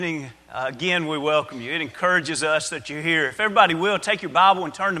Again, we welcome you. It encourages us that you're here. If everybody will, take your Bible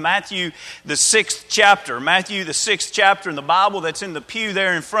and turn to Matthew, the 6th chapter. Matthew, the 6th chapter in the Bible that's in the pew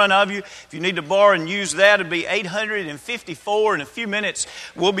there in front of you. If you need to borrow and use that, it'll be 854. In a few minutes,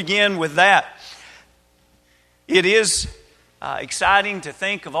 we'll begin with that. It is exciting to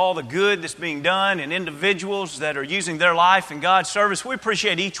think of all the good that's being done and individuals that are using their life in God's service. We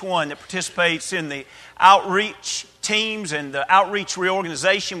appreciate each one that participates in the outreach teams, and the outreach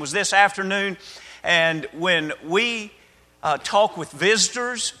reorganization was this afternoon. And when we talk with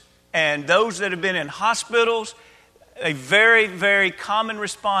visitors and those that have been in hospitals, a very, very common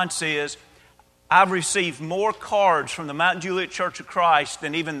response is, I've received more cards from the Mount Juliet Church of Christ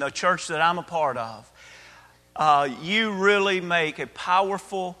than even the church that I'm a part of. You really make a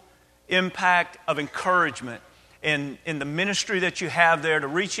powerful impact of encouragement in the ministry that you have there to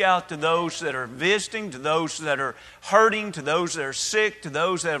reach out to those that are visiting, to those that are hurting, to those that are sick, to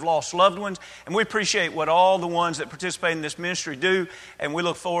those that have lost loved ones. And we appreciate what all the ones that participate in this ministry do. And we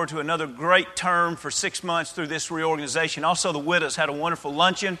look forward to another great term for 6 months through this reorganization. Also, the widows had a wonderful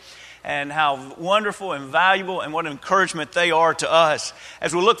luncheon, and how wonderful and valuable and what encouragement they are to us.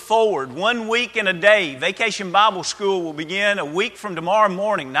 As we look forward, 1 week and a day, Vacation Bible School will begin a week from tomorrow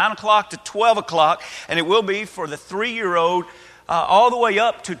morning, 9 o'clock to 12 o'clock, and it will be for the 3-year-old all the way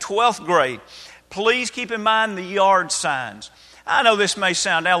up to 12th grade. Please keep in mind the yard signs. I know this may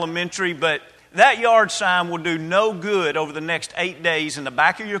sound elementary, but that yard sign will do no good over the next 8 days in the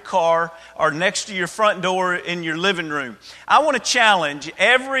back of your car or next to your front door in your living room. I want to challenge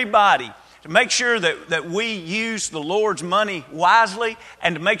everybody to make sure that we use the Lord's money wisely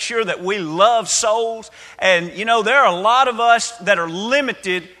and to make sure that we love souls. And, you know, there are a lot of us that are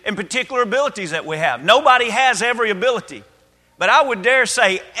limited in particular abilities that we have. Nobody has every ability. But I would dare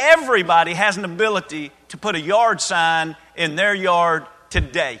say everybody has an ability to put a yard sign in their yard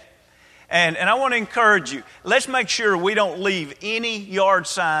today. And I want to encourage you, let's make sure we don't leave any yard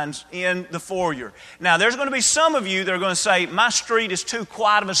signs in the foyer. Now, there's going to be some of you that are going to say, my street is too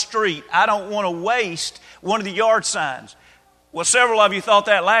quiet of a street. I don't want to waste one of the yard signs. Well, several of you thought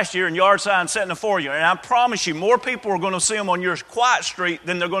that last year, and yard signs set in the foyer. And I promise you, more people are going to see them on your quiet street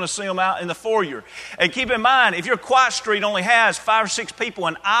than they're going to see them out in the foyer. And keep in mind, if your quiet street only has 5 or 6 people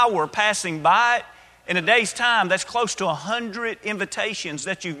an hour passing by it, in a day's time, that's close to 100 invitations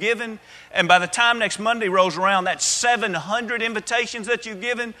that you've given. And by the time next Monday rolls around, that's 700 invitations that you've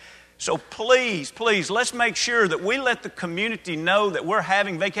given. So please, let's make sure that we let the community know that we're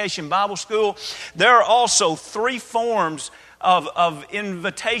having Vacation Bible School. There are also 3 forms of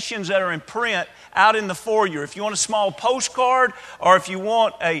invitations that are in print out in the foyer. If you want a small postcard, or if you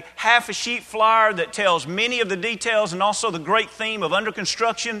want a half a sheet flyer that tells many of the details and also the great theme of under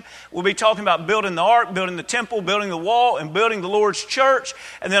construction, we'll be talking about building the ark, building the temple, building the wall, and building the Lord's church.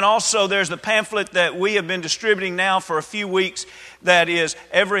 And then also there's the pamphlet that we have been distributing now for a few weeks that is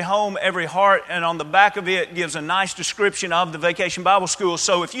Every Home, Every Heart, and on the back of it gives a nice description of the Vacation Bible School.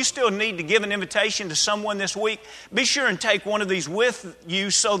 So if you still need to give an invitation to someone this week, be sure and take one of these with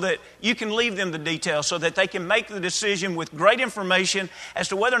you so that you can leave them the details, so that they can make the decision with great information as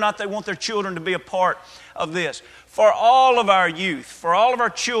to whether or not they want their children to be a part of this. For all of our youth, for all of our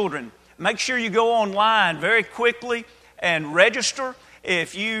children, make sure you go online very quickly and register.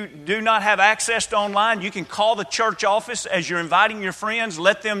 If you do not have access to online, you can call the church office as you're inviting your friends.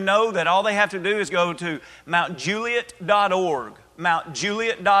 Let them know that all they have to do is go to mountjuliet.org,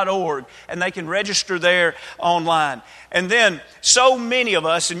 mountjuliet.org, and they can register there online. And then so many of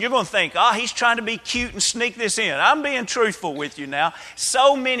us, and you're going to think, he's trying to be cute and sneak this in. I'm being truthful with you now.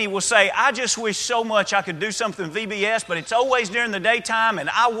 So many will say, I just wish so much I could do something VBS, but it's always during the daytime and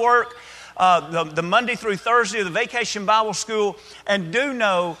I work. The Monday through Thursday of the Vacation Bible School. And do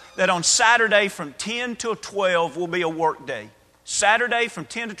know that on Saturday from 10 to 12 will be a work day. Saturday from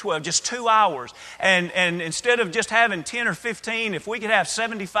 10 to 12, just 2 hours. And instead of just having 10 or 15, if we could have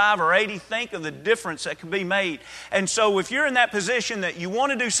 75 or 80, think of the difference that could be made. And so if you're in that position that you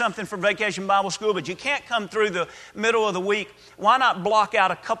want to do something for Vacation Bible School, but you can't come through the middle of the week, why not block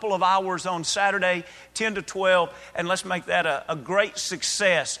out a couple of hours on Saturday, 10 to 12, and let's make that a great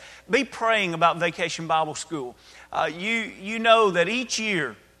success. Be praying about Vacation Bible School. You know that each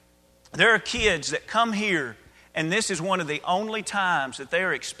year there are kids that come here, and this is one of the only times that they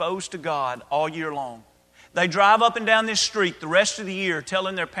are exposed to God all year long. They drive up and down this street the rest of the year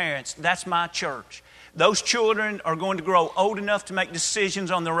telling their parents, that's my church. Those children are going to grow old enough to make decisions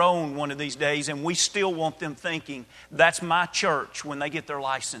on their own one of these days, and we still want them thinking, that's my church when they get their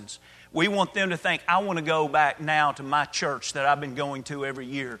license. We want them to think, I want to go back now to my church that I've been going to every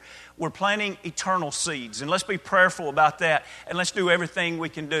year. We're planting eternal seeds, and let's be prayerful about that, and let's do everything we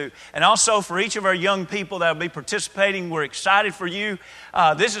can do. And also for each of our young people that will be participating, we're excited for you.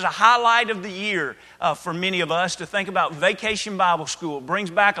 This is a highlight of the year for many of us to think about Vacation Bible School. It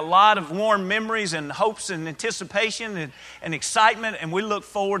brings back a lot of warm memories and hopes and anticipation and excitement, and we look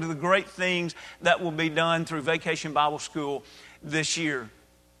forward to the great things that will be done through Vacation Bible School this year.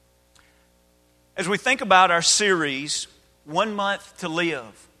 As we think about our series, 1 Month to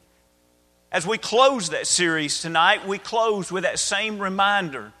Live, as we close that series tonight, we close with that same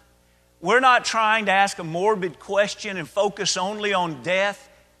reminder. We're not trying to ask a morbid question and focus only on death.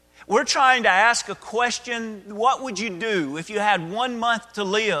 We're trying to ask a question, what would you do if you had 1 month to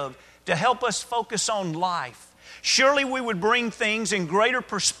live, to help us focus on life? Surely we would bring things in greater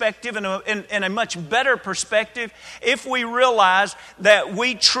perspective and in a much better perspective if we realized that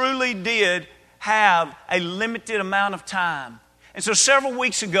we truly did have a limited amount of time. And so several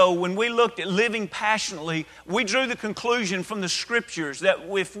weeks ago, when we looked at living passionately, we drew the conclusion from the Scriptures that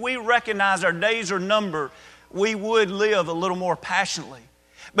if we recognize our days are numbered, we would live a little more passionately.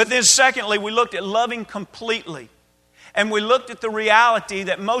 But then secondly, we looked at loving completely. And we looked at the reality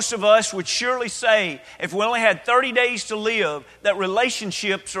that most of us would surely say, if we only had 30 days to live, that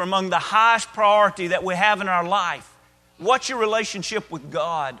relationships are among the highest priority that we have in our life. What's your relationship with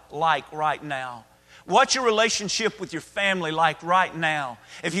God like right now? What's your relationship with your family like right now?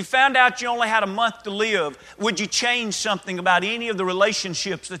 If you found out you only had a month to live, would you change something about any of the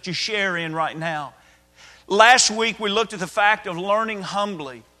relationships that you share in right now? Last week we looked at the fact of learning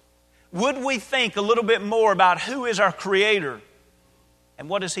humbly. Would we think a little bit more about who is our Creator and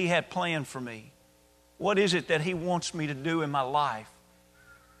what does He have planned for me? What is it that He wants me to do in my life?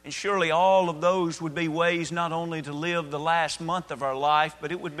 And surely all of those would be ways not only to live the last month of our life,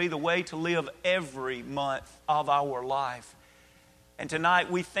 but it would be the way to live every month of our life. And tonight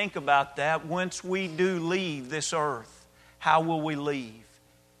we think about that. Once we do leave this earth, how will we leave?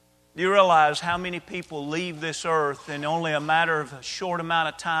 Do you realize how many people leave this earth in only a matter of a short amount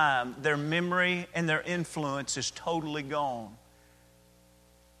of time, their memory and their influence is totally gone?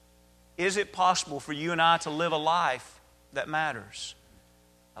 Is it possible for you and I to live a life that matters?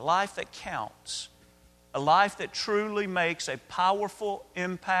 A life that counts. A life that truly makes a powerful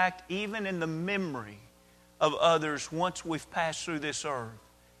impact even in the memory of others once we've passed through this earth.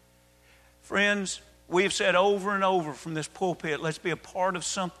 Friends, we have said over and over from this pulpit, let's be a part of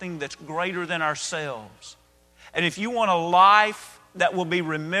something that's greater than ourselves. And if you want a life that will be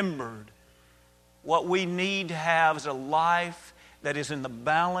remembered, what we need to have is a life that is in the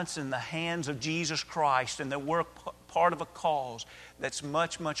balance in the hands of Jesus Christ, and that we're part of a cause that's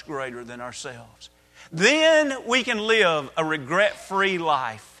much, much greater than ourselves. Then we can live a regret-free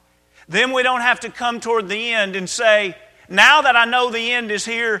life. Then we don't have to come toward the end and say, now that I know the end is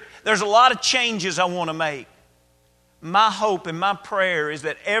here, there's a lot of changes I want to make. My hope and my prayer is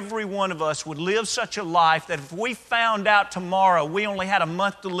that every one of us would live such a life that if we found out tomorrow we only had a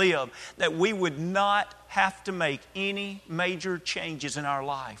month to live, that we would not have to make any major changes in our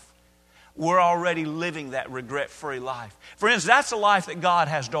life. We're already living that regret-free life. Friends, that's the life that God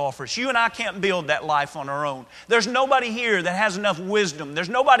has to offer us. You and I can't build that life on our own. There's nobody here that has enough wisdom. There's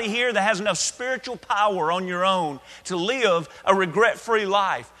nobody here that has enough spiritual power on your own to live a regret-free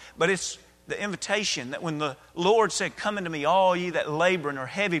life. But it's the invitation that when the Lord said, come unto me, all ye that labor and are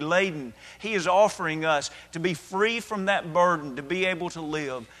heavy laden, He is offering us to be free from that burden, to be able to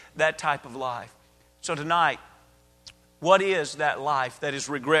live that type of life. So tonight, what is that life that is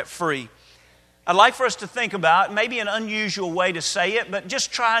regret-free? I'd like for us to think about, maybe an unusual way to say it, but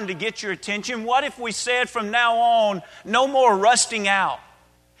just trying to get your attention. What if we said from now on, no more rusting out?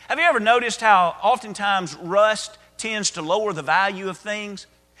 Have you ever noticed how oftentimes rust tends to lower the value of things?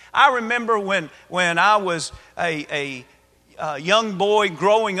 I remember when I was a young boy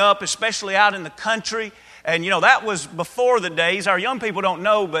growing up, especially out in the country, and that was before the days, our young people don't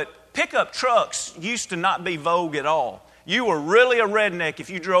know, but pickup trucks used to not be vogue at all. You were really a redneck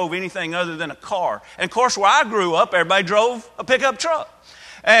if you drove anything other than a car. And of course, where I grew up, everybody drove a pickup truck.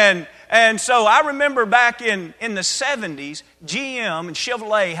 And so I remember back in the 70s, GM and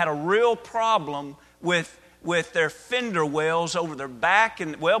Chevrolet had a real problem with their fender wells over their back,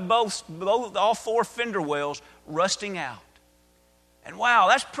 and all four fender wells rusting out. And wow,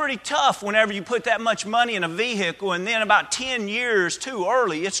 that's pretty tough whenever you put that much money in a vehicle and then about 10 years too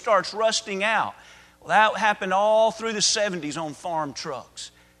early, it starts rusting out. Well, that happened all through the 70s on farm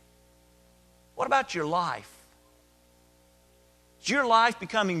trucks. What about your life? Is your life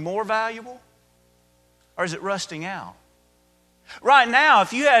becoming more valuable, or is it rusting out? Right now,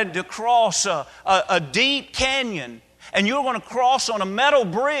 if you had to cross a deep canyon and you were going to cross on a metal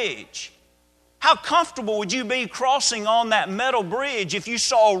bridge, how comfortable would you be crossing on that metal bridge if you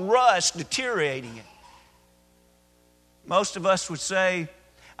saw rust deteriorating it? Most of us would say,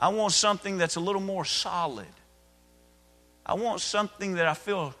 I want something that's a little more solid. I want something that I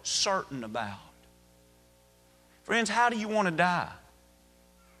feel certain about. Friends, how do you want to die?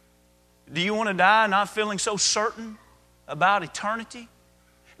 Do you want to die not feeling so certain about eternity?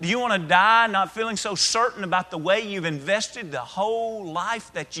 Do you want to die not feeling so certain about the way you've invested the whole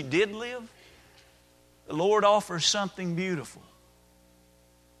life that you did live? The Lord offers something beautiful.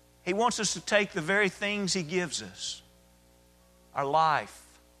 He wants us to take the very things He gives us, our life,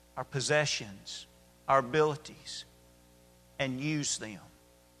 our possessions, our abilities, and use them.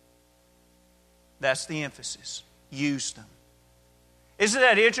 That's the emphasis. Use them. Isn't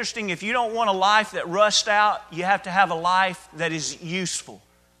that interesting? If you don't want a life that rusts out, you have to have a life that is useful.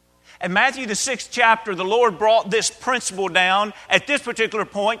 In Matthew the 6th chapter, the Lord brought this principle down at this particular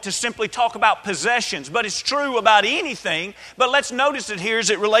point to simply talk about possessions. But it's true about anything. But let's notice it here as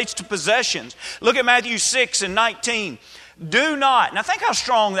it relates to possessions. Look at Matthew 6 and 19. Do not. Now think how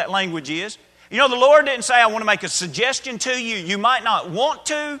strong that language is. You know, the Lord didn't say, I want to make a suggestion to you. You might not want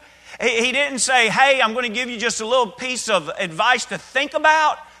to. He didn't say, hey, I'm going to give you just a little piece of advice to think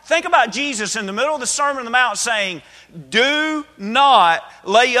about. Think about Jesus in the middle of the Sermon on the Mount saying, do not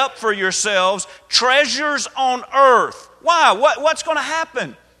lay up for yourselves treasures on earth. Why? What's going to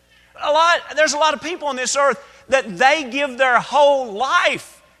happen? There's a lot of people on this earth that they give their whole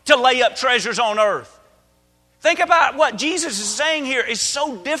life to lay up treasures on earth. Think about what Jesus is saying here is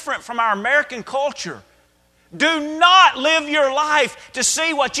so different from our American culture. Do not live your life to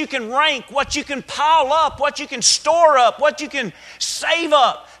see what you can rank, what you can pile up, what you can store up, what you can save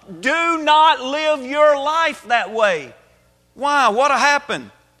up. Do not live your life that way. Why? What'll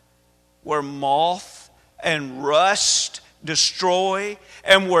happen? Where moth and rust destroy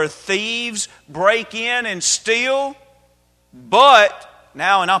and where thieves break in and steal. But,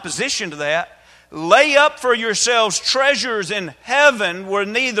 now in opposition to that, lay up for yourselves treasures in heaven where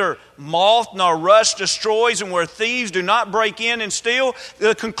neither moth nor rust destroys and where thieves do not break in and steal.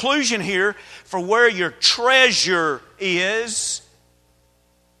 The conclusion here, for where your treasure is,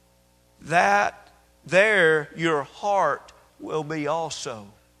 that there your heart will be also.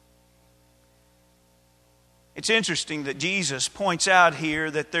 It's interesting that Jesus points out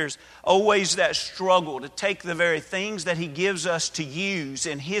here that there's always that struggle to take the very things that He gives us to use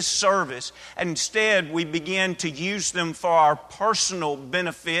in His service, and instead we begin to use them for our personal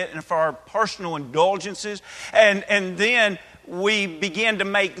benefit and for our personal indulgences, and then we begin to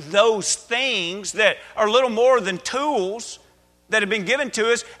make those things that are little more than tools that have been given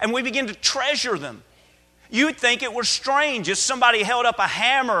to us, and we begin to treasure them. You'd think it were strange if somebody held up a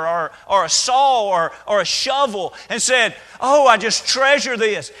hammer or a saw or a shovel and said, oh, I just treasure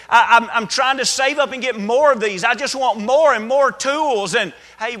this. I'm trying to save up and get more of these. I just want more and more tools. And,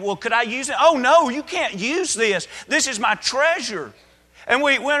 hey, well, could I use it? Oh, no, you can't use this. This is my treasure. And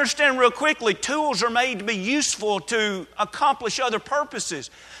we understand real quickly, tools are made to be useful to accomplish other purposes.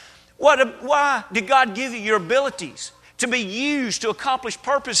 Why did God give you your abilities? To be used to accomplish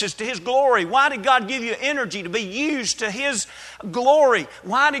purposes to His glory. Why did God give you energy? To be used to His glory.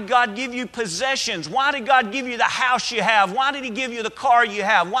 Why did God give you possessions? Why did God give you the house you have? Why did He give you the car you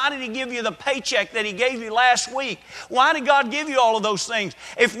have? Why did He give you the paycheck that He gave you last week? Why did God give you all of those things?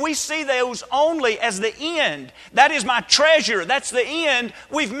 If we see those only as the end, that is my treasure, that's the end,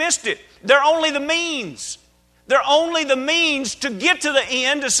 we've missed it. They're only the means. They're only the means to get to the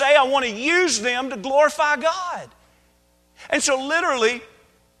end, to say I want to use them to glorify God. And so literally,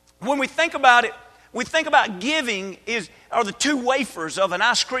 when we think about it, we think about giving are the two wafers of an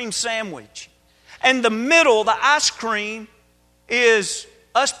ice cream sandwich. And the middle, the ice cream, is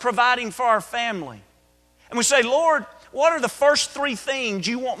us providing for our family. And we say, Lord, what are the first three things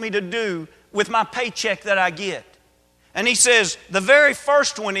you want me to do with my paycheck that I get? And He says, the very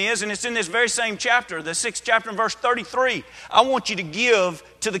first one is, and it's in this very same chapter, the 6th chapter and verse 33, I want you to give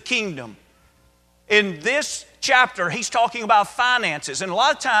to the kingdom. In this chapter, He's talking about finances. And a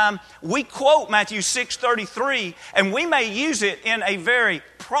lot of time, we quote Matthew 6:33, and we may use it in a very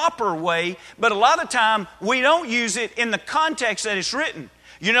proper way, but a lot of time, we don't use it in the context that it's written.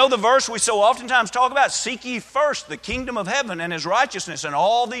 You know the verse we so oftentimes talk about, seek ye first the kingdom of heaven and His righteousness, and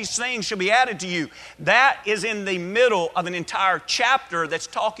all these things shall be added to you. That is in the middle of an entire chapter that's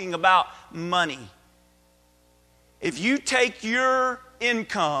talking about money. If you take your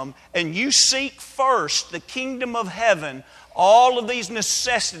income and you seek first the kingdom of heaven, All of these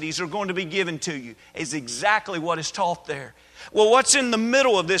necessities are going to be given to you, is exactly what is taught there. Well, what's in the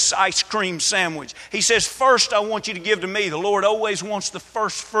middle of this ice cream sandwich? He says, first I want you to give to me. The Lord always wants the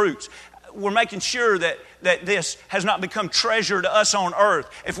first fruits. We're making sure that this has not become treasure to us on earth.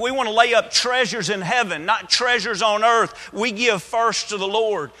 If we want to lay up treasures in heaven, not treasures on earth, we give first to the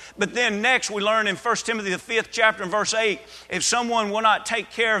Lord. But then next we learn in 1 Timothy the 5th chapter and verse 8, if someone will not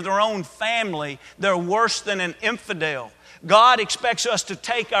take care of their own family, they're worse than an infidel. God expects us to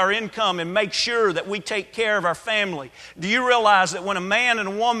take our income and make sure that we take care of our family. Do you realize that when a man and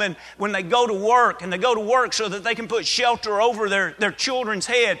a woman, when they go to work, and they go to work so that they can put shelter over their children's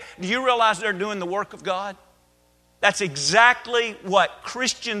head, do you realize they're doing the work of God? That's exactly what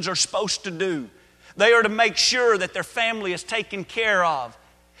Christians are supposed to do. They are to make sure that their family is taken care of.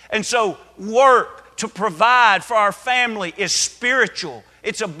 And so work to provide for our family is spiritual.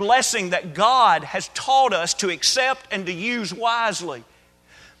 It's a blessing that God has taught us to accept and to use wisely.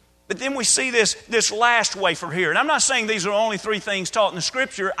 But then we see this last wafer here. And I'm not saying these are only three things taught in the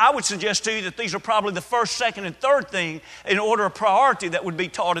Scripture. I would suggest to you that these are probably the first, second, and third thing in order of priority that would be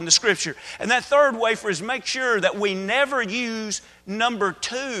taught in the Scripture. And that third wafer is make sure that we never use number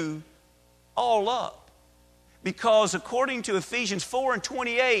 2 all up. Because according to Ephesians 4 and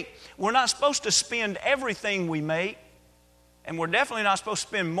 28, we're not supposed to spend everything we make. And we're definitely not supposed to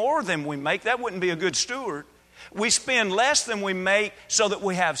spend more than we make. That wouldn't be a good steward. We spend less than we make so that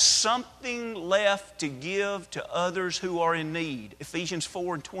we have something left to give to others who are in need. Ephesians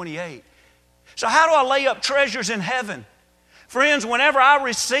 4 and 28. So how do I lay up treasures in heaven? Friends, whenever I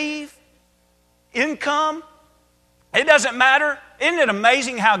receive income, it doesn't matter. Isn't it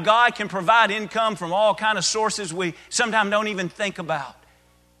amazing how God can provide income from all kinds of sources we sometimes don't even think about?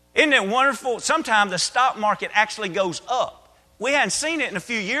 Isn't it wonderful? Sometimes the stock market actually goes up. We hadn't seen it in a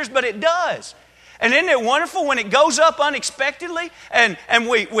few years, but it does. And isn't it wonderful when it goes up unexpectedly and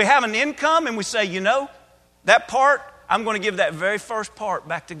we have an income and we say, you know, that part, I'm going to give that very first part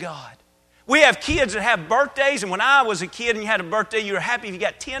back to God. We have kids that have birthdays, and when I was a kid and you had a birthday, you were happy if you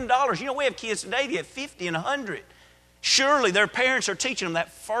got $10. You know, we have kids today that get 50 and 100. Surely their parents are teaching them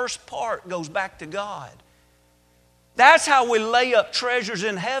that first part goes back to God. That's how we lay up treasures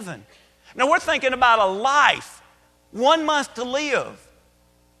in heaven. Now we're thinking about a life. 1 month to live.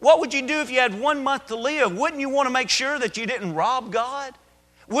 What would you do if you had 1 month to live? Wouldn't you want to make sure that you didn't rob God?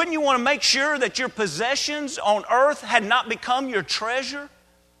 Wouldn't you want to make sure that your possessions on earth had not become your treasure?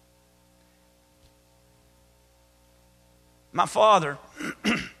 My father,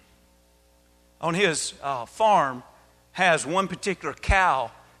 on his farm, has one particular cow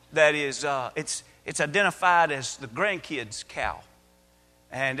that is, it's identified as the grandkids' cow.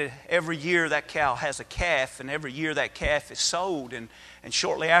 And every year that cow has a calf, and every year that calf is sold. And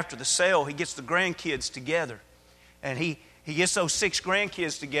shortly after the sale, he gets the grandkids together. And he gets those 6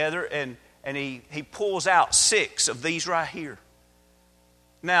 grandkids together, and he pulls out 6 of these right here.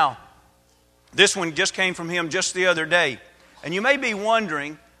 Now, this one just came from him just the other day. And you may be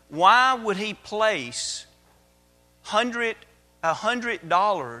wondering, why would he place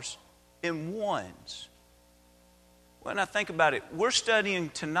 $100 in ones? When I think about it, we're studying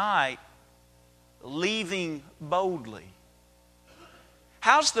tonight leaving boldly.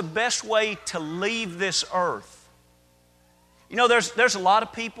 How's the best way to leave this earth? You know, there's a lot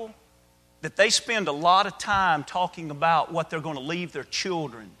of people that they spend a lot of time talking about what they're going to leave their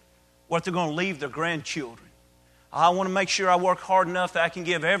children, what they're going to leave their grandchildren. I want to make sure I work hard enough that I can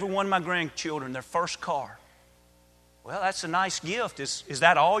give every one of my grandchildren their first car. Well, that's a nice gift. Is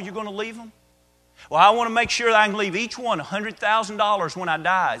that all you're going to leave them? Well, I want to make sure that I can leave each one $100,000 when I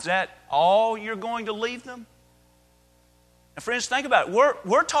die. Is that all you're going to leave them? Now, friends, think about it.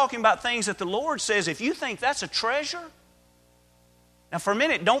 We're talking about things that the Lord says, if you think that's a treasure, now for a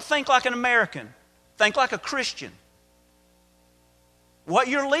minute, don't think like an American. Think like a Christian. What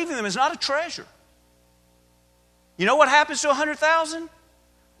you're leaving them is not a treasure. You know what happens to 100,000?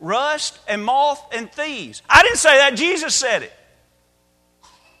 Rust and moth and thieves. I didn't say that. Jesus said it.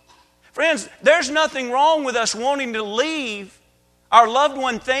 Friends, there's nothing wrong with us wanting to leave our loved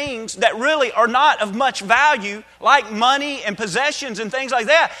one things that really are not of much value, like money and possessions and things like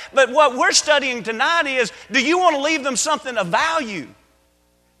that. But what we're studying tonight is, do you want to leave them something of value?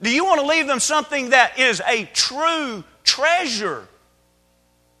 Do you want to leave them something that is a true treasure?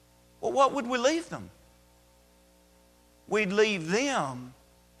 Well, what would we leave them? We'd leave them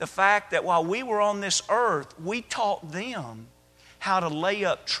the fact that while we were on this earth, we taught them how to lay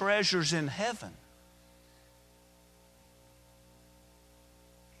up treasures in heaven.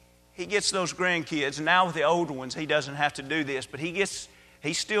 He gets those grandkids, and now with the older ones, he doesn't have to do this, but he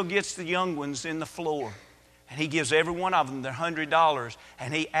still gets the young ones in the floor. And he gives every one of them their $100.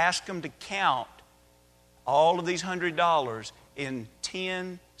 And he asks them to count all of these $100 in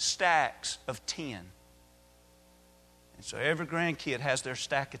 10 stacks of 10. And so every grandkid has their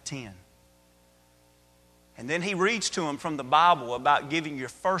stack of 10. And then he reads to them from the Bible about giving your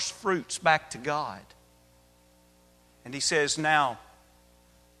first fruits back to God. And he says, now,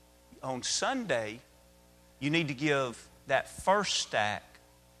 on Sunday, you need to give that first stack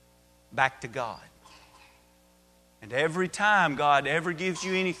back to God. And every time God ever gives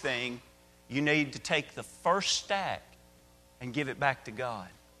you anything, you need to take the first stack and give it back to God.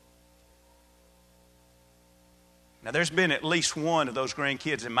 Now, there's been at least one of those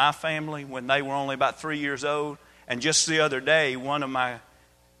grandkids in my family when they were only about 3 years old. And just the other day, one of my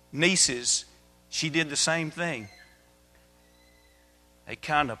nieces, she did the same thing. They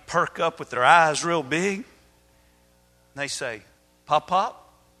kind of perk up with their eyes real big. And they say,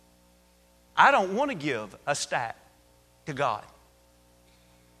 Pop, I don't want to give a stack to God.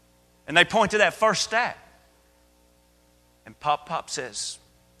 And they point to that first stack. And Pop says,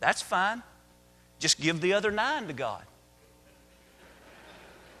 that's fine. Just give the other 9 to God.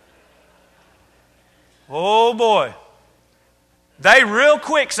 Oh boy. They real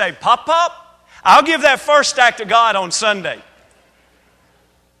quick say, Pop, I'll give that first stack to God on Sunday.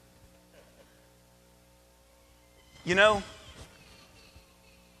 You know,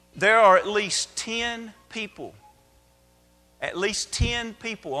 there are at least 10 people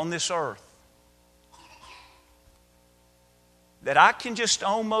on this earth that I can just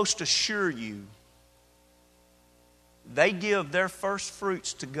almost assure you they give their first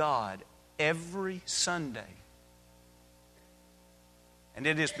fruits to God every Sunday. And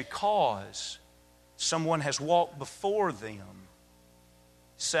it is because someone has walked before them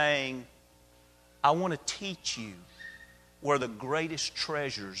saying, I want to teach you where the greatest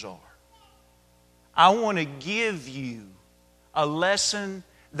treasures are. I want to give you a lesson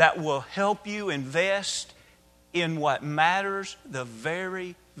that will help you invest in what matters the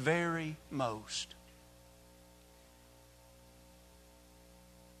very, very most.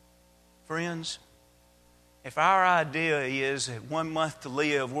 Friends, if our idea is that 1 month to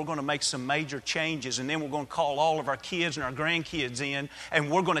live, we're going to make some major changes, and then we're going to call all of our kids and our grandkids in, and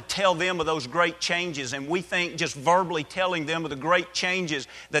we're going to tell them of those great changes, and we think just verbally telling them of the great changes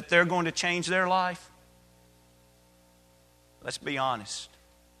that they're going to change their life, let's be honest,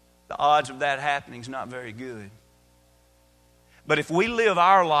 the odds of that happening is not very good. But if we live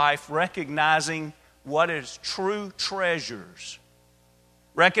our life recognizing what is true treasures,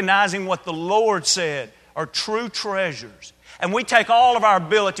 recognizing what the Lord said are true treasures, and we take all of our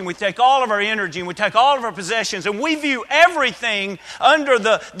ability and we take all of our energy and we take all of our possessions and we view everything under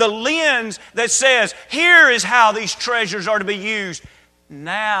the lens that says, here is how these treasures are to be used.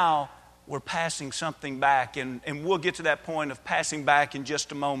 Now we're passing something back, and we'll get to that point of passing back in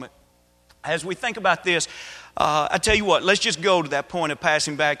just a moment. As we think about this, I tell you what, let's just go to that point of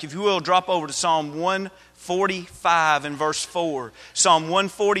passing back. If you will, drop over to Psalm 145 and verse 4. Psalm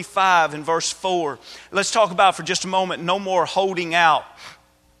 145 and verse 4. Let's talk about for just a moment, no more holding out.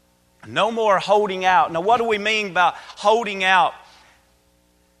 No more holding out. Now, what do we mean by holding out?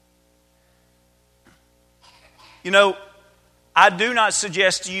 You know, I do not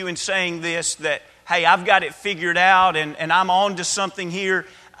suggest to you in saying this that, hey, I've got it figured out and I'm on to something here.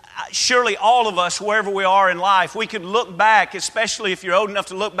 Surely all of us, wherever we are in life, we could look back, especially if you're old enough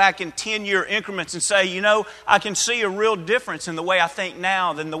to look back in 10-year increments and say, you know, I can see a real difference in the way I think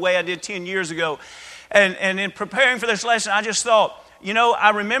now than the way I did 10 years ago. And in preparing for this lesson, I just thought, you know,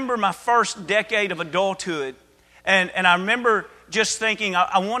 I remember my first decade of adulthood, and I remember just thinking,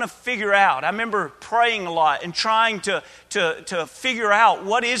 I want to figure out. I remember praying a lot and trying to figure out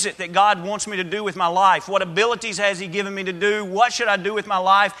what is it that God wants me to do with my life? What abilities has He given me to do? What should I do with my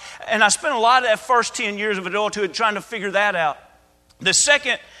life? And I spent a lot of that first 10 years of adulthood trying to figure that out. The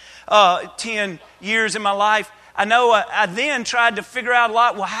second 10 years in my life, I know I then tried to figure out a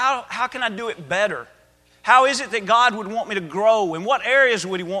lot, well, how can I do it better? How is it that God would want me to grow? In what areas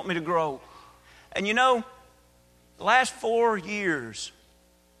would He want me to grow? And you know, the last 4 years,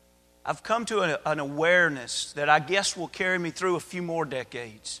 I've come to an awareness that I guess will carry me through a few more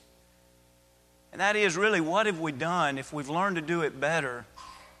decades. And that is really, what have we done if we've learned to do it better,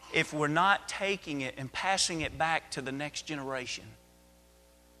 if we're not taking it and passing it back to the next generation?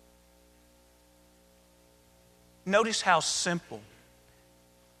 Notice how simple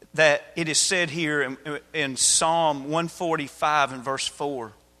that it is said here in Psalm 145 and verse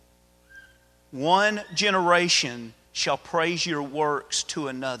 4. One generation shall praise your works to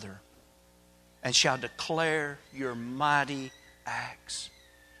another and shall declare your mighty acts.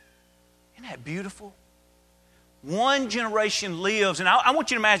 Isn't that beautiful? One generation lives, and I want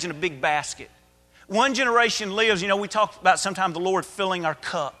you to imagine a big basket. One generation lives, we talk about sometimes the Lord filling our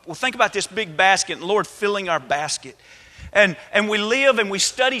cup. Well, think about this big basket and the Lord filling our basket. And we live and we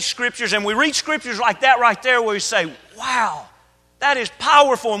study Scriptures and we read Scriptures like that right there where we say, wow, that is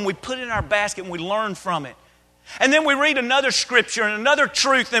powerful, and we put it in our basket and we learn from it. And then we read another scripture and another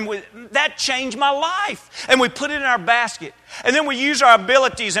truth, and that changed my life. And we put it in our basket. And then we use our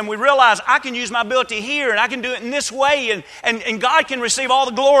abilities, and we realize I can use my ability here, and I can do it in this way, and God can receive all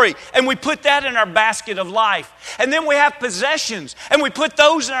the glory. And we put that in our basket of life. And then we have possessions, and we put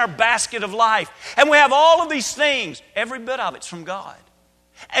those in our basket of life. And we have all of these things. Every bit of it's from God.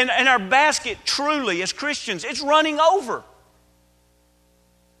 And our basket truly, as Christians, it's running over.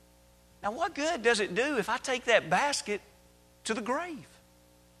 Now, what good does it do if I take that basket to the grave?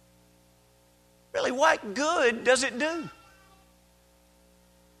 Really, what good does it do?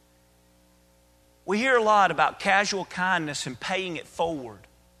 We hear a lot about casual kindness and paying it forward.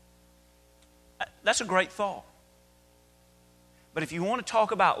 That's a great thought. But if you want to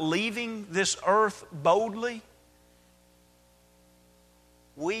talk about leaving this earth boldly,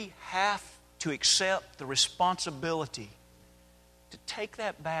 we have to accept the responsibility to take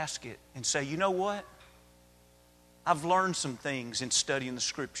that basket and say, you know what? I've learned some things in studying the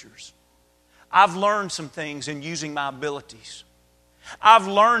Scriptures. I've learned some things in using my abilities. I've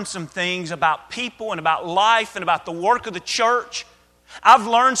learned some things about people and about life and about the work of the church. I've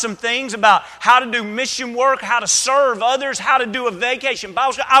learned some things about how to do mission work, how to serve others, how to do a vacation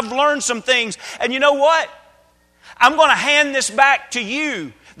Bible school. I've learned some things. And you know what? I'm going to hand this back to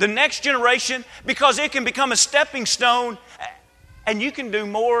you, the next generation, because it can become a stepping stone. And you can do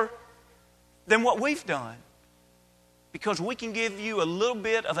more than what we've done because we can give you a little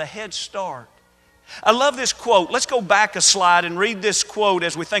bit of a head start. I love this quote. Let's go back a slide and read this quote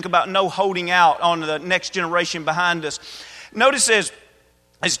as we think about no holding out on the next generation behind us. Notice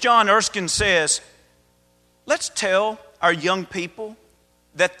as John Erskine says, let's tell our young people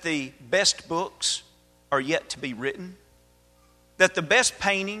that the best books are yet to be written, that the best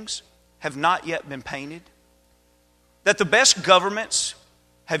paintings have not yet been painted, that the best governments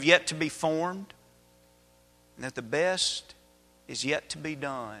have yet to be formed, and that the best is yet to be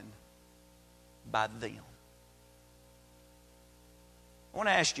done by them. I want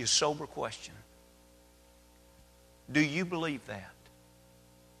to ask you a sober question. Do you believe that?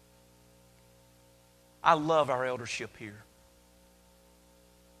 I love our eldership here.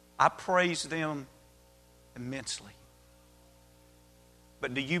 I praise them immensely.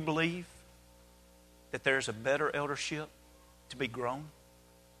 But do you believe that there's a better eldership to be grown?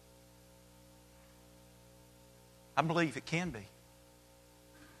 I believe it can be.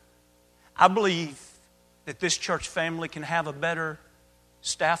 I believe that this church family can have a better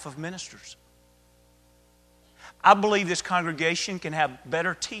staff of ministers. I believe this congregation can have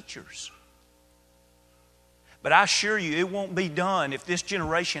better teachers. But I assure you, it won't be done if this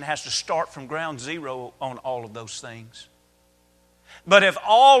generation has to start from ground zero on all of those things. But if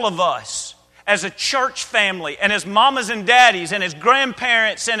all of us, as a church family, and as mamas and daddies, and as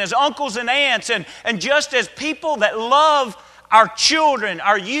grandparents, and as uncles and aunts, and just as people that love our children,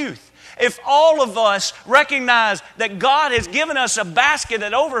 our youth, if all of us recognize that God has given us a basket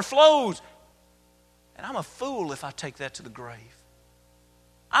that overflows, and I'm a fool if I take that to the grave.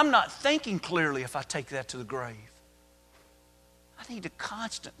 I'm not thinking clearly if I take that to the grave. I need to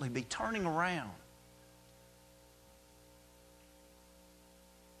constantly be turning around.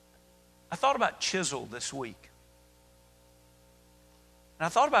 I thought about Chisel this week. And I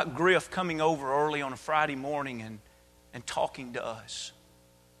thought about Griff coming over early on a Friday morning and talking to us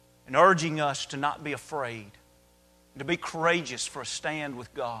and urging us to not be afraid and to be courageous for a stand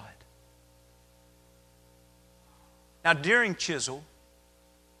with God. Now, during Chisel,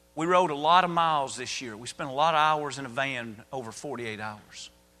 we rode a lot of miles this year. We spent a lot of hours in a van, over 48 hours.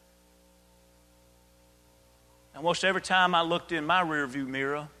 Almost every time I looked in my rearview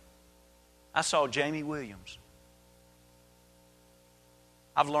mirror, I saw Jamie Williams.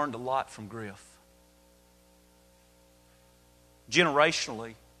 I've learned a lot from Griff.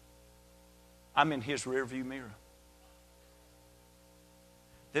 Generationally, I'm in his rearview mirror.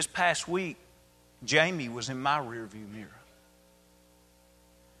 This past week, Jamie was in my rearview mirror.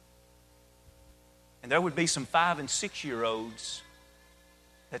 And there would be some 5- and 6-year-olds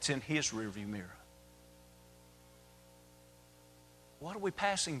that's in his rearview mirror. What are we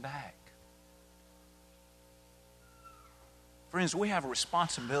passing back? Friends, we have a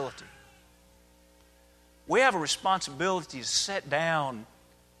responsibility. We have a responsibility to sit down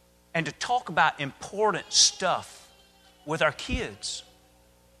and to talk about important stuff with our kids.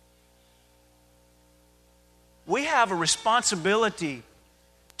 We have a responsibility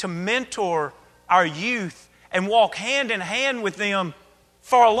to mentor our youth and walk hand in hand with them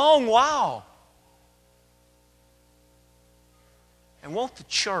for a long while. And won't the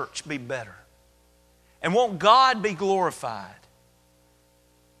church be better? And won't God be glorified?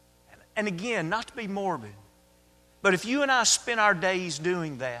 And again, not to be morbid, but if you and I spend our days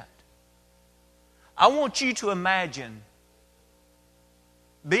doing that, I want you to imagine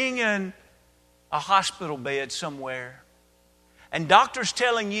being in a hospital bed somewhere and doctors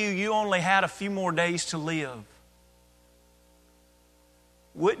telling you you only had a few more days to live.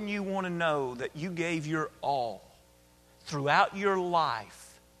 Wouldn't you want to know that you gave your all throughout your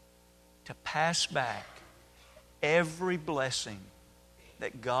life to pass back every blessing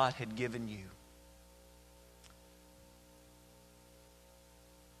that God had given you?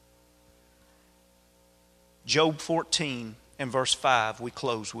 Job 14 and verse 5 we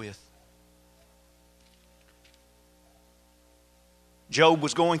close with. Job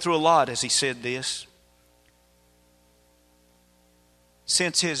was going through a lot as he said this.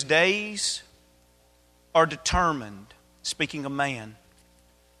 Since his days are determined, speaking of man,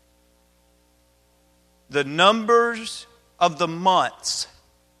 the numbers of the months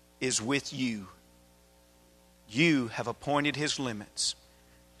is with you. You have appointed his limits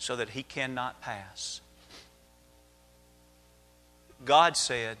so that he cannot pass. God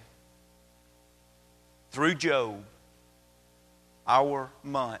said, through Job, our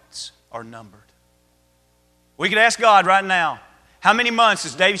months are numbered. We could ask God right now, how many months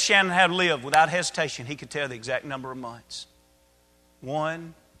does David Shannon have lived? Without hesitation, he could tell the exact number of months.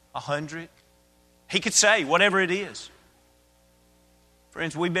 1, 100. He could say whatever it is.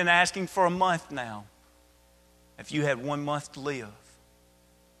 Friends, we've been asking for a month now. If you had 1 month to live,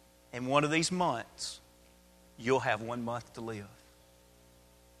 in one of these months, you'll have 1 month to live.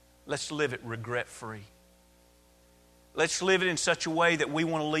 Let's live it regret-free. Let's live it in such a way that we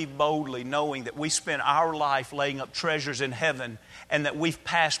want to leave boldly, knowing that we spent our life laying up treasures in heaven and that we've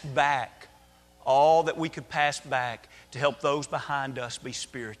passed back all that we could pass back to help those behind us be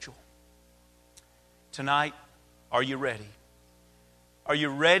spiritual. Tonight, are you ready? Are you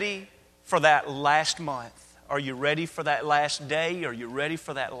ready for that last month? Are you ready for that last day? Are you ready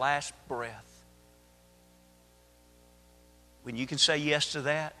for that last breath? When you can say yes to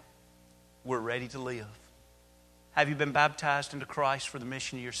that, we're ready to live. Have you been baptized into Christ for the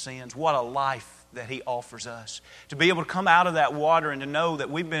remission of your sins? What a life that He offers us. To be able to come out of that water and to know that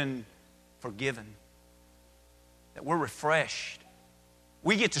we've been forgiven, that we're refreshed.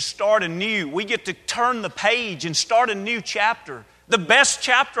 We get to start anew. We get to turn the page and start a new chapter, the best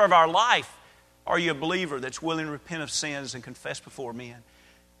chapter of our life. Are you a believer that's willing to repent of sins and confess before men?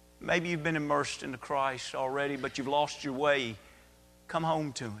 Maybe you've been immersed into Christ already, but you've lost your way. Come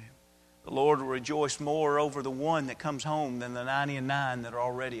home to Him. The Lord will rejoice more over the one that comes home than the 99 that are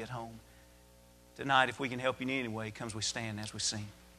already at home. Tonight, if we can help you in any way, come as we stand as we sing.